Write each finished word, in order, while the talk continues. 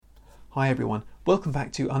Hi everyone, welcome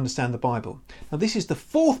back to Understand the Bible. Now this is the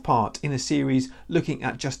fourth part in a series looking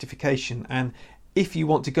at justification, and if you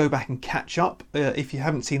want to go back and catch up, if you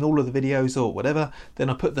haven't seen all of the videos or whatever, then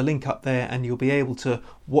I'll put the link up there and you'll be able to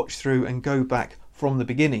watch through and go back from the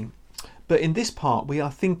beginning. But in this part we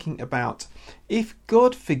are thinking about if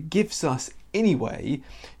God forgives us anyway,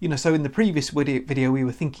 so in the previous video we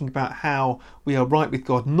were thinking about how we are right with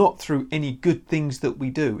God not through any good things that we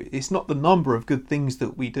do. It's not the number of good things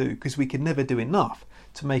that we do, because we can never do enough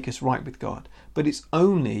to make us right with God, but it's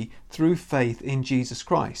only through faith in Jesus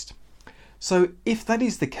Christ. So if that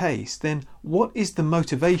is the case, then what is the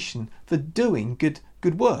motivation for doing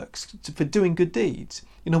good works, for doing good deeds?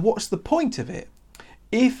 What's the point of it?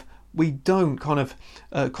 If we don't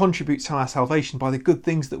contribute to our salvation by the good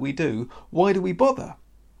things that we do, why do we bother?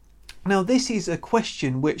 Now this is a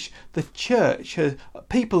question which the church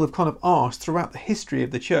people have asked throughout the history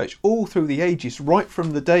of the church, all through the ages, right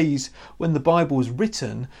from the days when the Bible was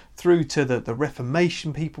written through to the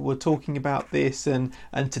Reformation. People were talking about this, and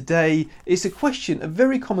today it's a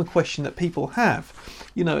very common question that people have.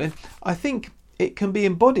 And I think it can be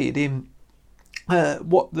embodied in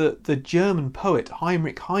what the German poet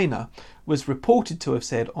Heinrich Heine was reported to have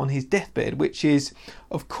said on his deathbed, which is,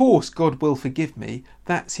 of course God will forgive me,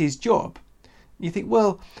 that's his job. You think,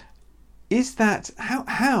 well, is that,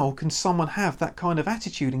 how can someone have that kind of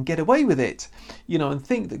attitude and get away with it, and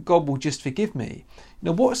think that God will just forgive me?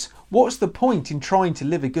 What's the point in trying to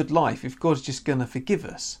live a good life if God's just going to forgive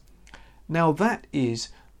us? Now that is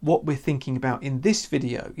what we're thinking about in this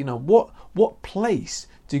video. What place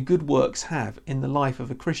do good works have in the life of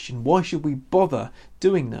a Christian? Why should we bother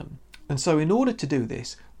doing them? And so in order to do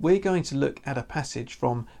this, we're going to look at a passage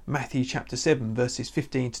from Matthew chapter 7 verses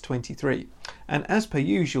 15 to 23. And as per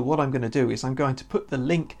usual, what I'm going to do is I'm going to put the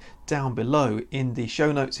link down below in the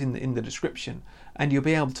show notes in the description, and you'll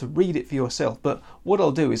be able to read it for yourself. But what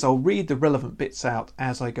I'll do is I'll read the relevant bits out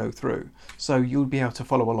as I go through, so you'll be able to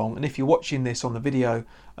follow along. And if you're watching this on the video,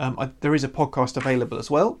 there is a podcast available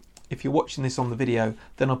as well. If you're watching this on the video,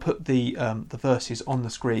 then I'll put the verses on the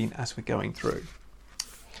screen as we're going through.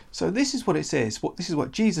 So this is what it says. This is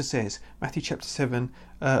what Jesus says, Matthew chapter 7,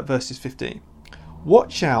 verses 15.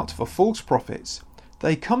 Watch out for false prophets.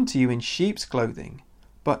 They come to you in sheep's clothing,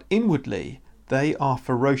 but inwardly they are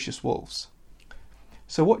ferocious wolves.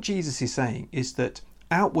 So what Jesus is saying is that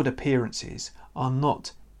outward appearances are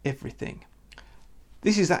not everything.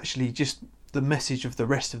 This is actually just the message of the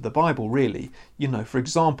rest of the Bible, really. For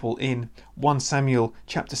example, in 1 Samuel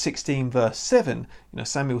chapter 16 verse 7,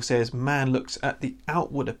 Samuel says man looks at the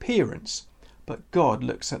outward appearance, but God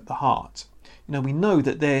looks at the heart. We know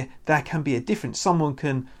that there can be a difference. Someone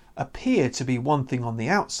can appear to be one thing on the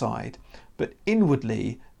outside, but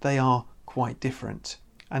inwardly they are quite different.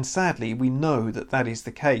 And sadly, we know that is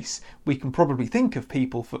the case. We can probably think of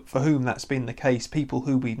people for whom that's been the case, people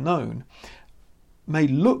who we've known may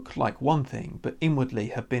look like one thing, but inwardly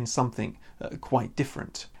have been something quite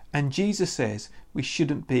different. And Jesus says we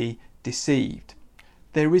shouldn't be deceived.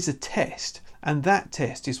 There is a test, and that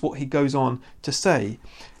test is what he goes on to say.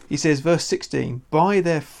 He says, verse 16, by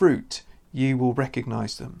their fruit you will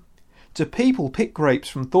recognize them. Do people pick grapes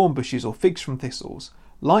from thorn bushes or figs from thistles?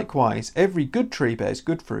 Likewise, every good tree bears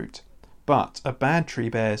good fruit, but a bad tree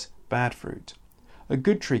bears bad fruit. A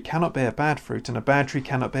good tree cannot bear bad fruit, and a bad tree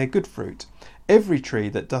cannot bear good fruit. Every tree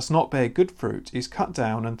that does not bear good fruit is cut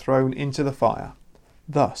down and thrown into the fire.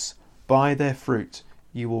 Thus, by their fruit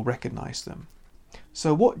you will recognize them.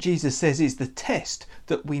 So what Jesus says is the test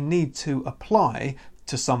that we need to apply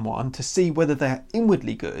to someone to see whether they are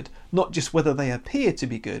inwardly good, not just whether they appear to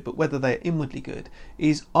be good, but whether they are inwardly good,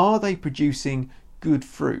 is, are they producing good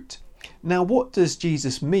fruit? Now, what does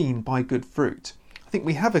Jesus mean by good fruit? I think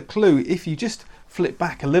we have a clue if you just flip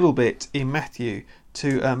back a little bit in Matthew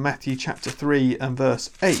to Matthew chapter 3 and verse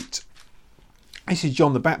 8. This is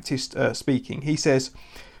John the Baptist speaking. He says,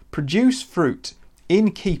 produce fruit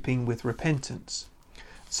in keeping with repentance.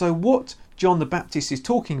 So what John the Baptist is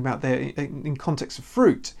talking about there in context of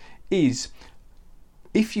fruit is,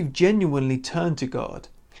 if you've genuinely turned to God,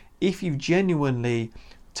 if you've genuinely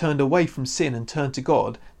turned away from sin and turned to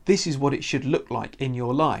God, this is what it should look like in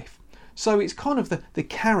your life. So it's kind of the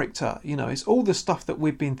character, it's all the stuff that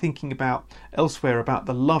we've been thinking about elsewhere about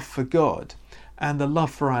the love for God and the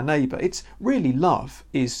love for our neighbour. It's really love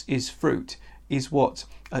is fruit, is what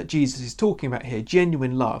Jesus is talking about here.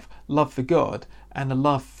 Genuine love for God and a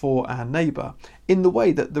love for our neighbour, in the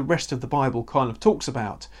way that the rest of the Bible kind of talks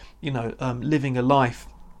about, living a life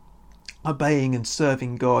obeying and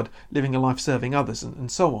serving God, living a life serving others,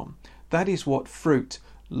 and so on. That is what fruit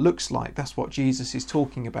looks like. That's what Jesus is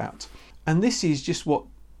talking about. And this is just what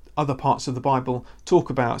other parts of the Bible talk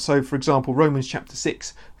about. So, for example, Romans chapter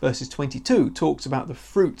 6 verses 22 talks about the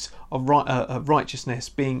fruit of righteousness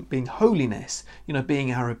being holiness,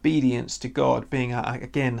 being our obedience to God, being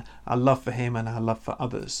our love for Him and our love for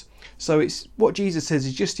others. So it's what Jesus says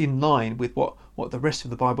is just in line with what the rest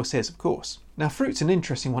of the Bible says, of course. Now, fruit's an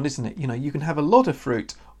interesting one, isn't it? You can have a lot of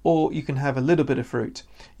fruit or you can have a little bit of fruit.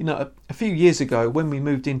 A few years ago when we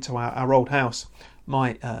moved into our old house,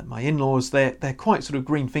 my in-laws, they're quite sort of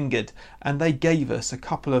green-fingered, and they gave us a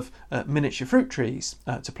couple of miniature fruit trees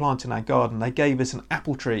to plant in our garden. They gave us an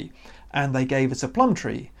apple tree and they gave us a plum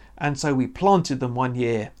tree, and so we planted them one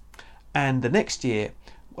year, and the next year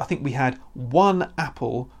I think we had one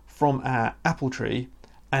apple from our apple tree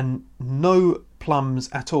and no plums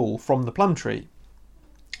at all from the plum tree.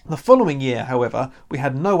 The following year, however, we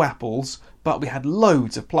had no apples, but we had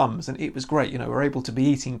loads of plums, and it was great. We were able to be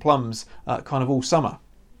eating plums kind of all summer.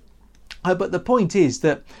 But the point is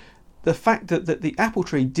that the fact that the apple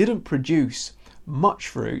tree didn't produce much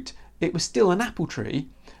fruit, it was still an apple tree,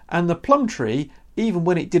 and the plum tree, even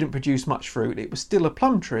when it didn't produce much fruit, it was still a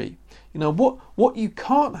plum tree. What you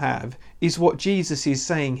can't have is what Jesus is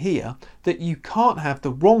saying here, that you can't have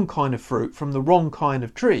the wrong kind of fruit from the wrong kind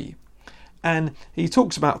of tree. And he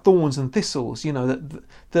talks about thorns and thistles,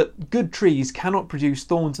 that good trees cannot produce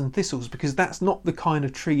thorns and thistles because that's not the kind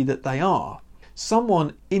of tree that they are.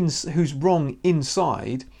 Someone who's wrong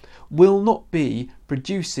inside will not be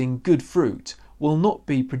producing good fruit, will not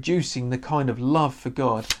be producing the kind of love for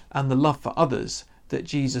God and the love for others that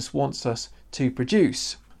Jesus wants us to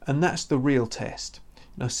produce. And that's the real test.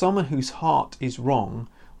 Someone whose heart is wrong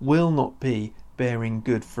will not be bearing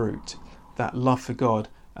good fruit, that love for God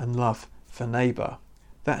and love for neighbour.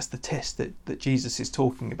 That's the test that Jesus is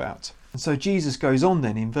talking about. And so Jesus goes on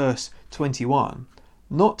then in verse 21,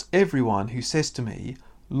 "Not everyone who says to me,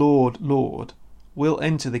 'Lord, Lord,' will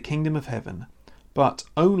enter the kingdom of heaven, but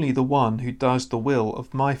only the one who does the will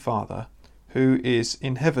of my Father who is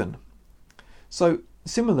in heaven." So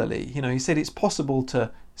similarly, he said it's possible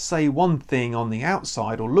to say one thing on the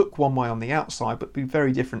outside or look one way on the outside but be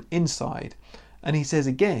very different inside. And he says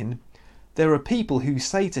again, there are people who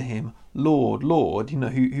say to him, "Lord, Lord,"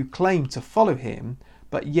 who claim to follow him,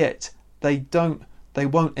 but yet they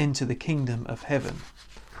won't enter the kingdom of heaven.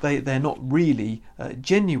 They're not really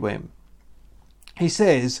genuine. He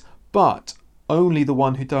says, "But only the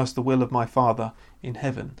one who does the will of my Father in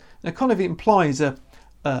heaven." That kind of implies a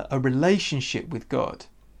relationship with God.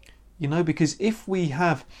 Because if we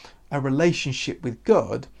have a relationship with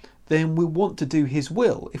God, then we want to do His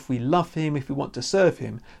will. If we love Him, if we want to serve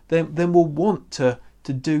Him, then we'll want to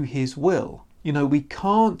do His will. We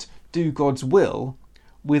can't do God's will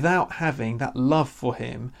without having that love for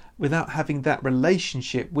Him, without having that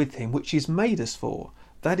relationship with Him, which He's made us for.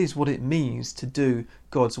 That is what it means to do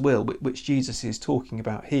God's will, which Jesus is talking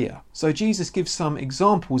about here. So Jesus gives some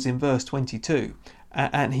examples in verse 22.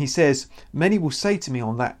 And he says, "Many will say to me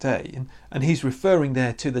on that day," and he's referring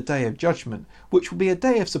there to the day of judgment, which will be a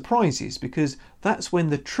day of surprises, because that's when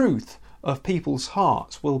the truth of people's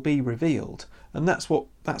hearts will be revealed. And that's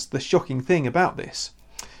the shocking thing about this.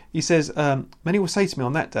 He says, "Many will say to me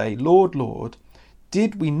on that day, 'Lord, Lord,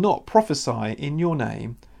 did we not prophesy in your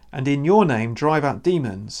name, and in your name drive out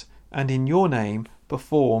demons, and in your name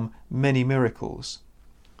perform many miracles?'"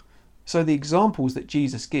 So the examples that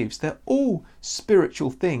Jesus gives, they're all spiritual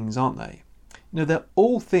things, aren't they? They're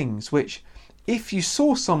all things which, if you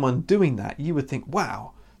saw someone doing that, you would think,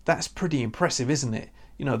 wow, that's pretty impressive, isn't it?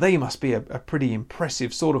 They must be a pretty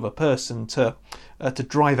impressive sort of a person to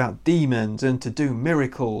drive out demons and to do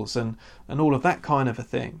miracles and all of that kind of a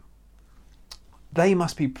thing. They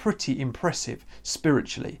must be pretty impressive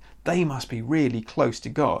spiritually. They must be really close to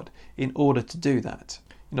God in order to do that.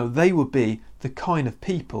 They would be the kind of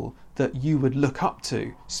people that you would look up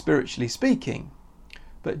to, spiritually speaking.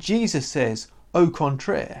 But Jesus says, au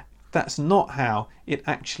contraire, that's not how it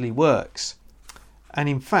actually works. And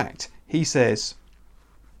in fact, he says,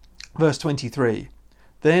 verse 23,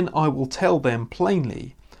 "Then I will tell them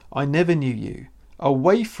plainly, I never knew you.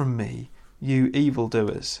 Away from me, you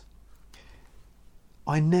evildoers."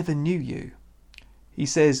 I never knew you. He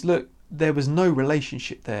says, look, there was no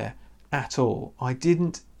relationship there at all. I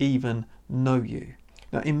didn't even know you.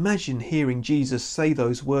 Now imagine hearing Jesus say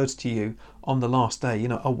those words to you on the last day,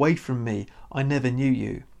 "Away from me, I never knew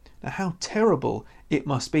you." Now how terrible it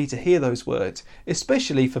must be to hear those words,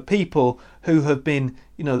 especially for people who have been,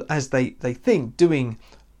 as they think, doing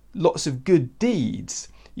lots of good deeds.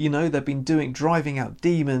 They've been driving out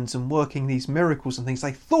demons and working these miracles and things.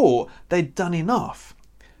 They thought they'd done enough.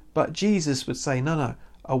 But Jesus would say, no,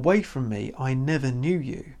 away from me, I never knew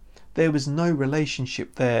you. there was no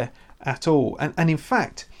relationship there at all. And in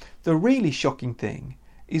fact, the really shocking thing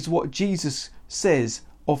is what Jesus says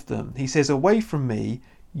of them. He says, "Away from me,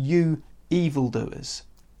 you evildoers."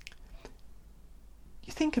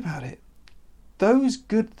 You think about it. Those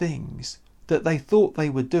good things that they thought they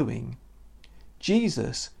were doing,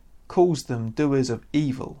 Jesus calls them doers of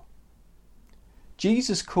evil.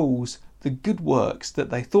 Jesus calls the good works that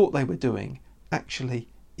they thought they were doing actually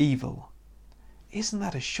evil. Isn't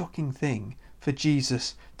that a shocking thing for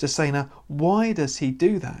Jesus to say? Now, why does he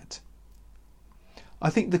do that? I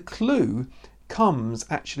think the clue comes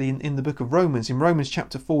actually in the book of Romans, in Romans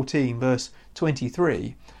chapter 14 verse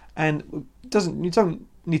 23, and you don't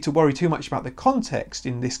need to worry too much about the context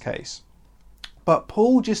in this case, but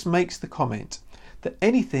Paul just makes the comment that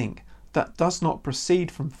anything that does not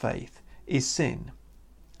proceed from faith is sin.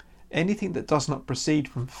 Anything that does not proceed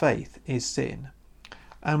from faith is sin.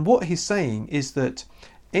 And what he's saying is that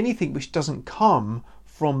anything which doesn't come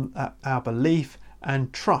from our belief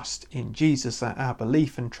and trust in Jesus, our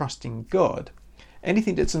belief and trust in God,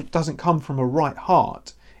 anything that doesn't come from a right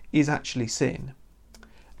heart is actually sin.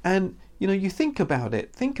 And you think about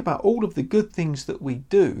it, think about all of the good things that we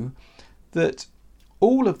do, that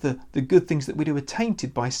all of the good things that we do are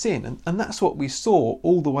tainted by sin. And that's what we saw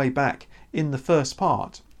all the way back in the first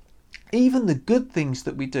part. Even the good things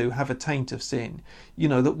that we do have a taint of sin.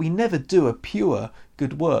 That we never do a pure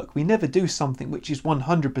good work. We never do something which is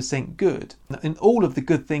 100% good. In all of the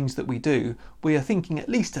good things that we do, we are thinking at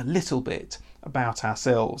least a little bit about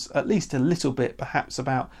ourselves, at least a little bit perhaps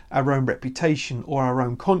about our own reputation or our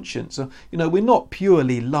own conscience. We're not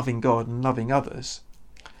purely loving God and loving others.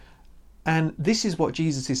 And this is what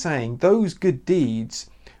Jesus is saying. Those good deeds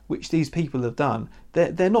which these people have done,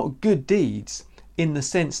 they're not good deeds in the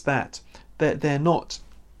sense that they're not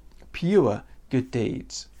pure good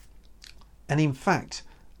deeds. And in fact,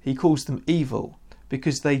 he calls them evil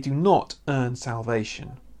because they do not earn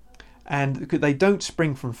salvation. And they don't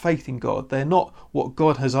spring from faith in God. They're not what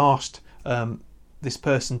God has asked this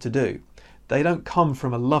person to do. They don't come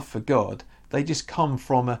from a love for God. They just come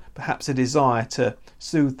from perhaps a desire to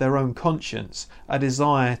soothe their own conscience, a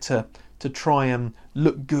desire to try and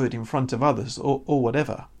look good in front of others or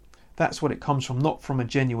whatever. That's what it comes from, not from a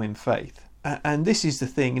genuine faith. And this is the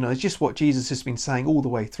thing, it's just what Jesus has been saying all the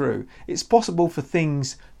way through. It's possible for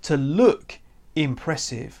things to look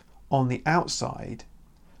impressive on the outside,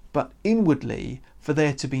 but inwardly for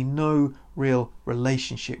there to be no real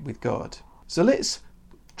relationship with God. So let's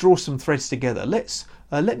draw some threads together.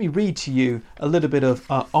 Let me read to you a little bit of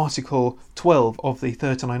Article 12 of the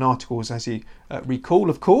 39 Articles. As you recall,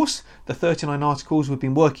 of course, the 39 Articles, we've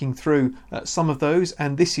been working through some of those,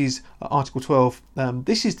 and this is Article 12.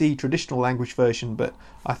 This is the traditional language version, but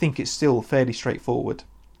I think it's still fairly straightforward.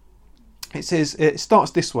 It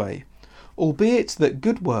starts this way: albeit that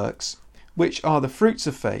good works, which are the fruits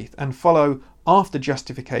of faith and follow after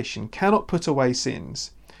justification, cannot put away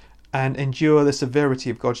sins and endure the severity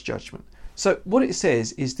of God's judgment. So what it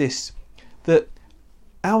says is this, that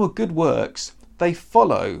our good works, they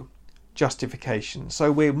follow justification.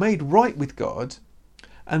 So we're made right with God,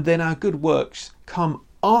 and then our good works come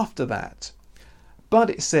after that. But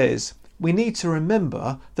it says we need to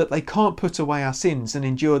remember that they can't put away our sins and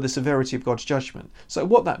endure the severity of God's judgment. So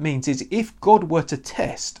what that means is if God were to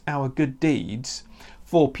test our good deeds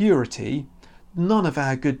for purity, none of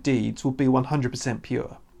our good deeds would be 100%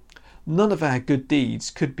 pure. None of our good deeds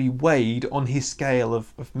could be weighed on his scale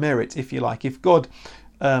of merit, if you like. If God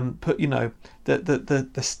put,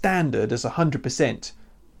 the standard as 100%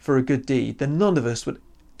 for a good deed, then none of us would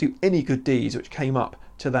do any good deeds which came up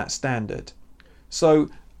to that standard. So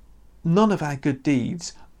none of our good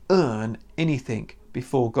deeds earn anything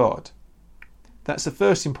before God. That's the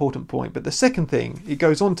first important point. But the second thing, it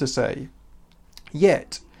goes on to say,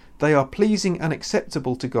 yet they are pleasing and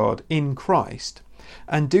acceptable to God in Christ,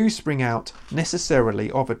 and do spring out necessarily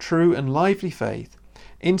of a true and lively faith,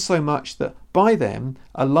 insomuch that by them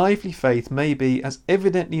a lively faith may be as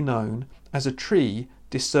evidently known as a tree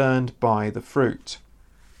discerned by the fruit.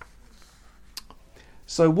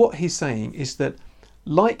 So what he's saying is that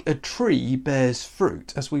like a tree bears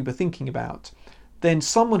fruit, as we were thinking about, then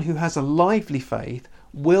someone who has a lively faith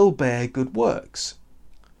will bear good works.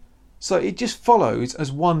 So it just follows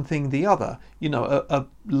as one thing the other. A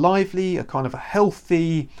lively, a kind of a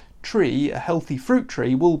healthy tree, a healthy fruit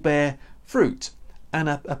tree will bear fruit. And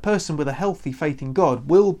a person with a healthy faith in God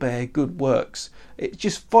will bear good works. It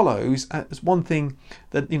just follows as one thing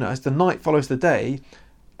that, as the night follows the day,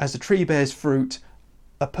 as the tree bears fruit,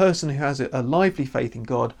 a person who has a lively faith in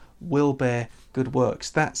God will bear good works.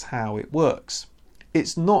 That's how it works.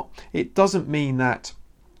 It doesn't mean that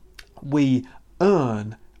we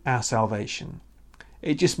earn our salvation.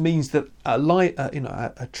 It just means that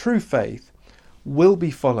a true faith will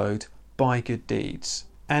be followed by good deeds.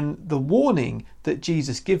 And the warning that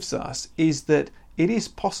Jesus gives us is that it is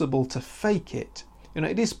possible to fake it.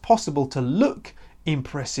 It is possible to look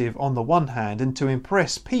impressive on the one hand and to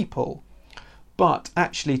impress people, but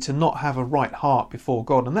actually to not have a right heart before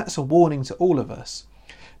God. And that's a warning to all of us.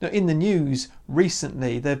 Now, in the news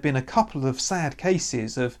recently, there have been a couple of sad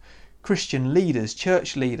cases of Christian leaders,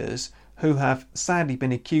 church leaders, who have sadly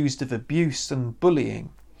been accused of abuse and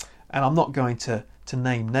bullying. And I'm not going to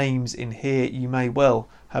name names in here. You may well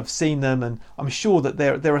have seen them, and I'm sure that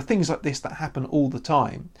there are things like this that happen all the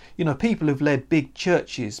time. People who've led big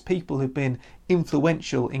churches, people who've been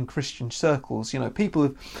influential in Christian circles,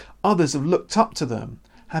 others have looked up to them,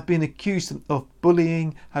 have been accused of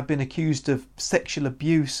bullying, have been accused of sexual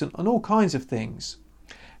abuse and all kinds of things.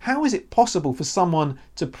 How is it possible for someone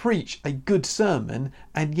to preach a good sermon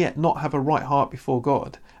and yet not have a right heart before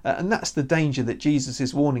God? And that's the danger that Jesus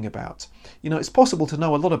is warning about. It's possible to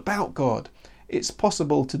know a lot about God. It's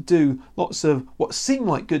possible to do lots of what seem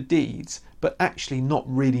like good deeds, but actually not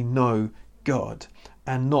really know God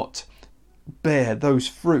and not bear those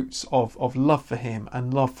fruits of love for Him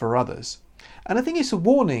and love for others. And I think it's a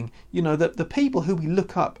warning, that the people who we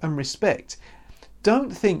look up and respect don't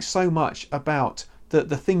think so much about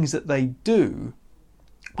the things that they do,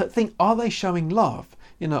 but think, are they showing love?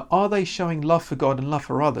 Are they showing love for God and love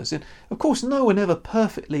for others? And of course, no one ever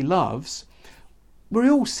perfectly loves. We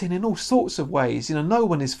all sin in all sorts of ways. No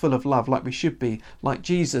one is full of love like we should be, like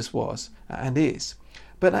Jesus was and is.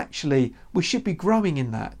 But actually, we should be growing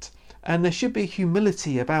in that. And there should be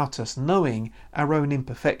humility about us, knowing our own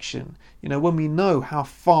imperfection. When we know how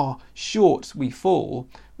far short we fall,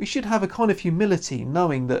 we should have a kind of humility,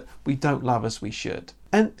 knowing that we don't love as we should.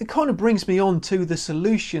 And it kind of brings me on to the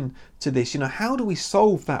solution to this. How do we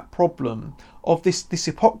solve that problem of this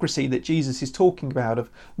hypocrisy that Jesus is talking about, of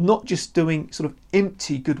not just doing sort of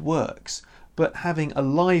empty good works, but having a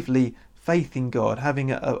lively faith in God,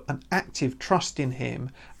 having an active trust in Him,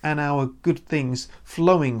 and our good things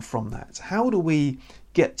flowing from that? How do we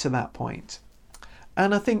get to that point?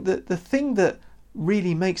 And I think that the thing that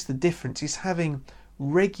really makes the difference is having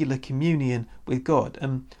regular communion with God.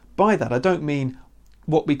 And by that, I don't mean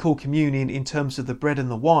what we call communion in terms of the bread and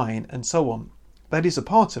the wine and so on. That is a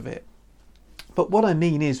part of it. But what I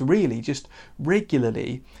mean is really just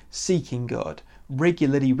regularly seeking God,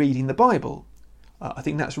 regularly reading the Bible. I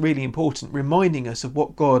think that's really important, reminding us of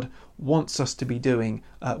what God wants us to be doing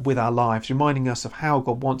with our lives, reminding us of how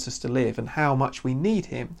God wants us to live and how much we need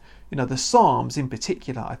Him. The Psalms in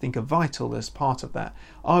particular, I think, are vital as part of that.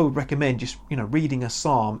 I would recommend just, reading a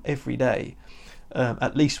Psalm every day,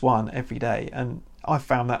 at least one every day. And I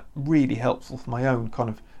found that really helpful for my own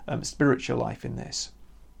kind of spiritual life in this.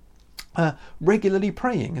 Regularly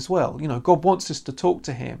praying as well. God wants us to talk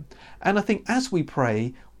to Him. And I think as we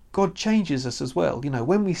pray, God changes us as well.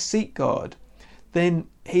 When we seek God, then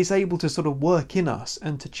He's able to sort of work in us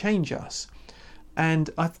and to change us. And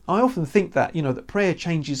I often think that, that prayer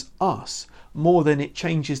changes us more than it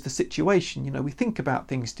changes the situation. We think about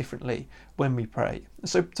things differently when we pray.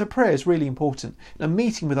 So prayer is really important.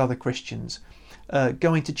 Meeting with other Christians,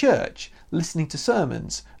 going to church, listening to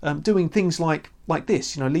sermons, doing things like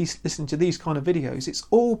this, listening to these kind of videos. It's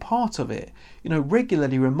all part of it.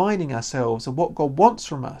 Regularly reminding ourselves of what God wants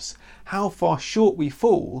from us, how far short we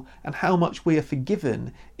fall, and how much we are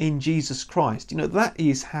forgiven in Jesus Christ. That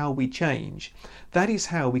is how we change. That is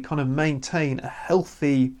how we kind of maintain a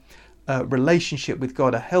healthy relationship with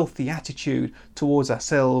God, a healthy attitude towards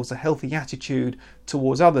ourselves, a healthy attitude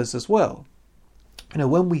towards others as well.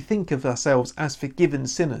 When we think of ourselves as forgiven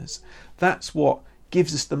sinners, that's what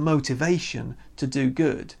gives us the motivation to do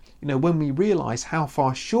good. When we realise how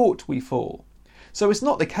far short we fall. So it's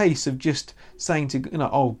not the case of just saying to,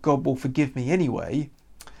 oh, God will forgive me anyway,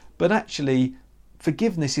 but actually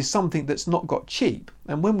forgiveness is something that's not got cheap.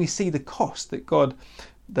 And when we see the cost that God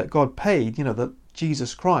paid, that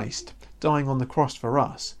Jesus Christ dying on the cross for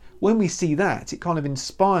us, when we see that, it kind of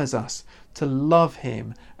inspires us to love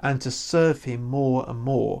Him and to serve Him more and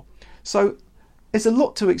more. So there's a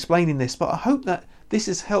lot to explain in this, but I hope that this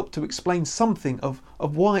has helped to explain something of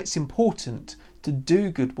why it's important to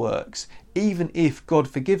do good works, even if God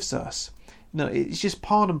forgives us. It's just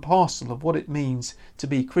part and parcel of what it means to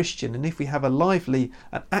be Christian. And if we have a lively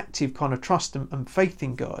and active kind of trust and faith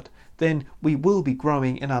in God, then we will be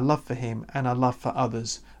growing in our love for Him and our love for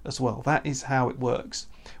others as well. That is how it works.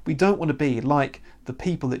 We don't want to be like the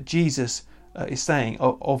people that Jesus is saying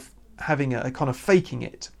of having a kind of faking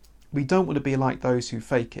it. We don't want to be like those who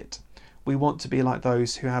fake it. we want to be like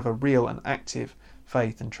those who have a real and active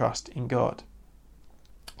faith and trust in God.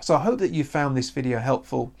 So I hope that you found this video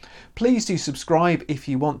helpful. Please do subscribe if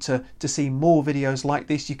you want to see more videos like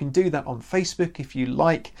this. You can do that on Facebook if you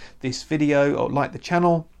like this video or like the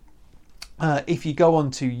channel. If you go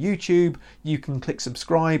onto YouTube, you can click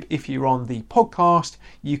subscribe. If you're on the podcast,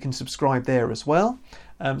 you can subscribe there as well.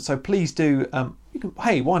 So please do.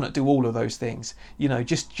 Hey, why not do all of those things? You know,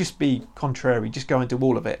 just be contrary. Just go and do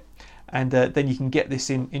all of it, and then you can get this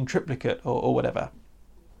in triplicate or whatever.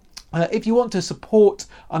 If you want to support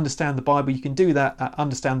Understand the Bible, you can do that at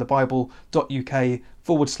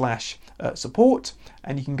understandthebible.uk/support,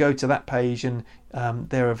 and you can go to that page, and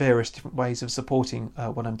there are various different ways of supporting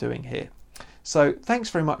what I'm doing here. So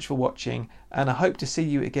thanks very much for watching, and I hope to see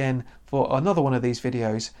you again for another one of these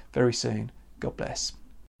videos very soon. God bless.